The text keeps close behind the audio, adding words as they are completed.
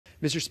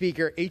Mr.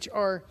 Speaker,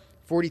 H.R.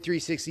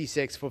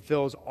 4366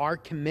 fulfills our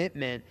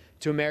commitment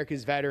to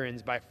America's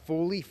veterans by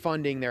fully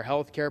funding their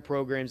health care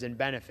programs and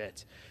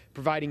benefits,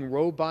 providing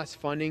robust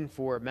funding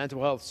for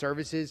mental health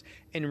services,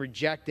 and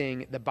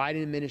rejecting the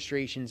Biden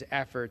administration's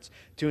efforts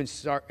to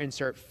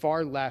insert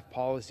far-left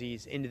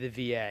policies into the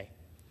VA.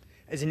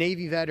 As a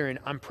Navy veteran,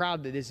 I'm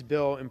proud that this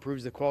bill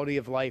improves the quality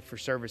of life for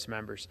service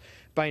members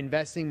by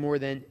investing more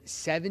than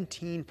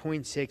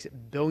 $17.6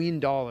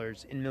 billion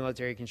in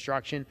military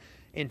construction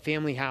and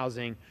family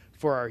housing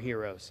for our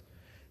heroes.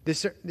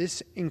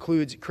 This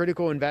includes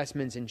critical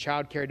investments in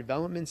child care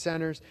development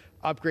centers,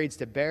 upgrades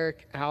to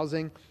barrack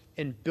housing,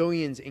 and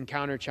billions to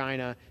counter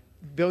China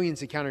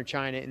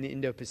in the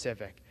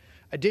Indo-Pacific.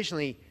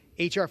 Additionally,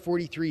 H.R.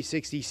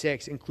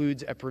 4366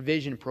 includes a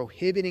provision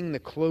prohibiting the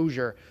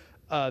closure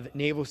of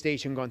Naval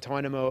Station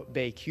Guantanamo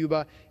Bay,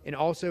 Cuba, and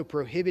also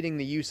prohibiting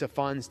the use of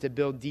funds to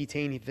build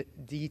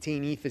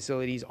detainee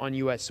facilities on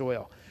U.S.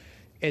 soil.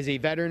 As a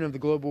veteran of the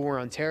global war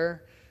on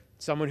terror,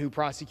 someone who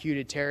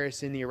prosecuted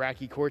terrorists in the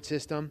Iraqi court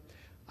system,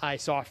 I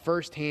saw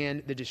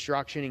firsthand the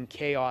destruction and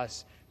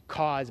chaos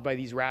caused by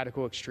these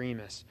radical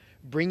extremists.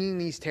 Bringing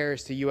these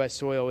terrorists to U.S.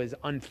 soil is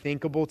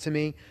unthinkable to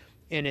me,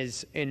 and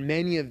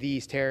many of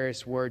these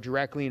terrorists were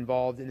directly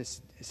involved in the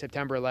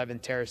September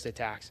 11th terrorist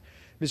attacks.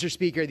 Mr.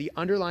 Speaker, the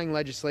underlying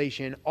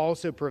legislation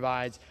also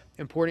provides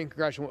important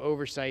congressional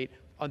oversight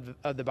of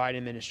the Biden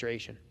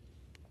administration.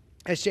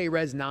 SJ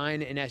Res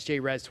 9 and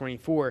SJ Res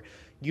 24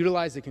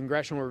 utilize the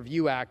Congressional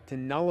Review Act to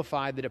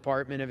nullify the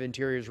Department of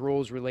Interior's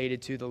rules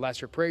related to the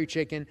lesser prairie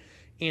chicken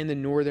and the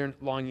northern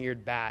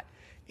long-eared bat.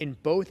 In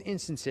both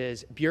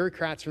instances,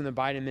 bureaucrats from the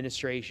Biden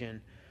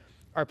administration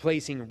are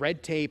placing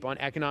red tape on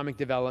economic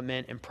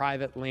development and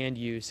private land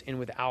use and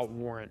without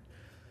warrant.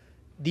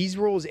 These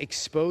rules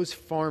expose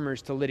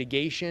farmers to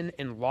litigation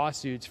and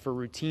lawsuits for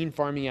routine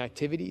farming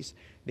activities.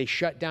 They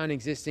shut down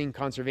existing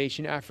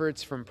conservation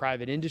efforts from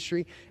private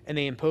industry, and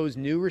they impose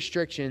new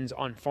restrictions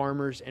on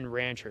farmers and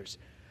ranchers.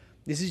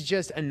 This is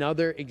just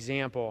another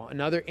example,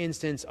 another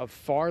instance of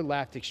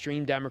far-left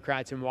extreme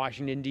Democrats in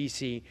Washington,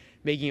 D.C.,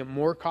 making it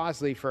more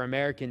costly for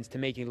Americans to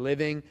make a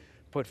living,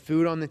 put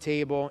food on the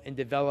table, and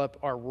develop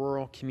our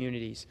rural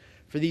communities.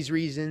 For these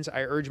reasons,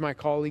 I urge my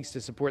colleagues to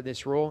support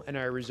this rule, and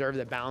I reserve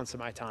the balance of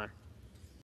my time.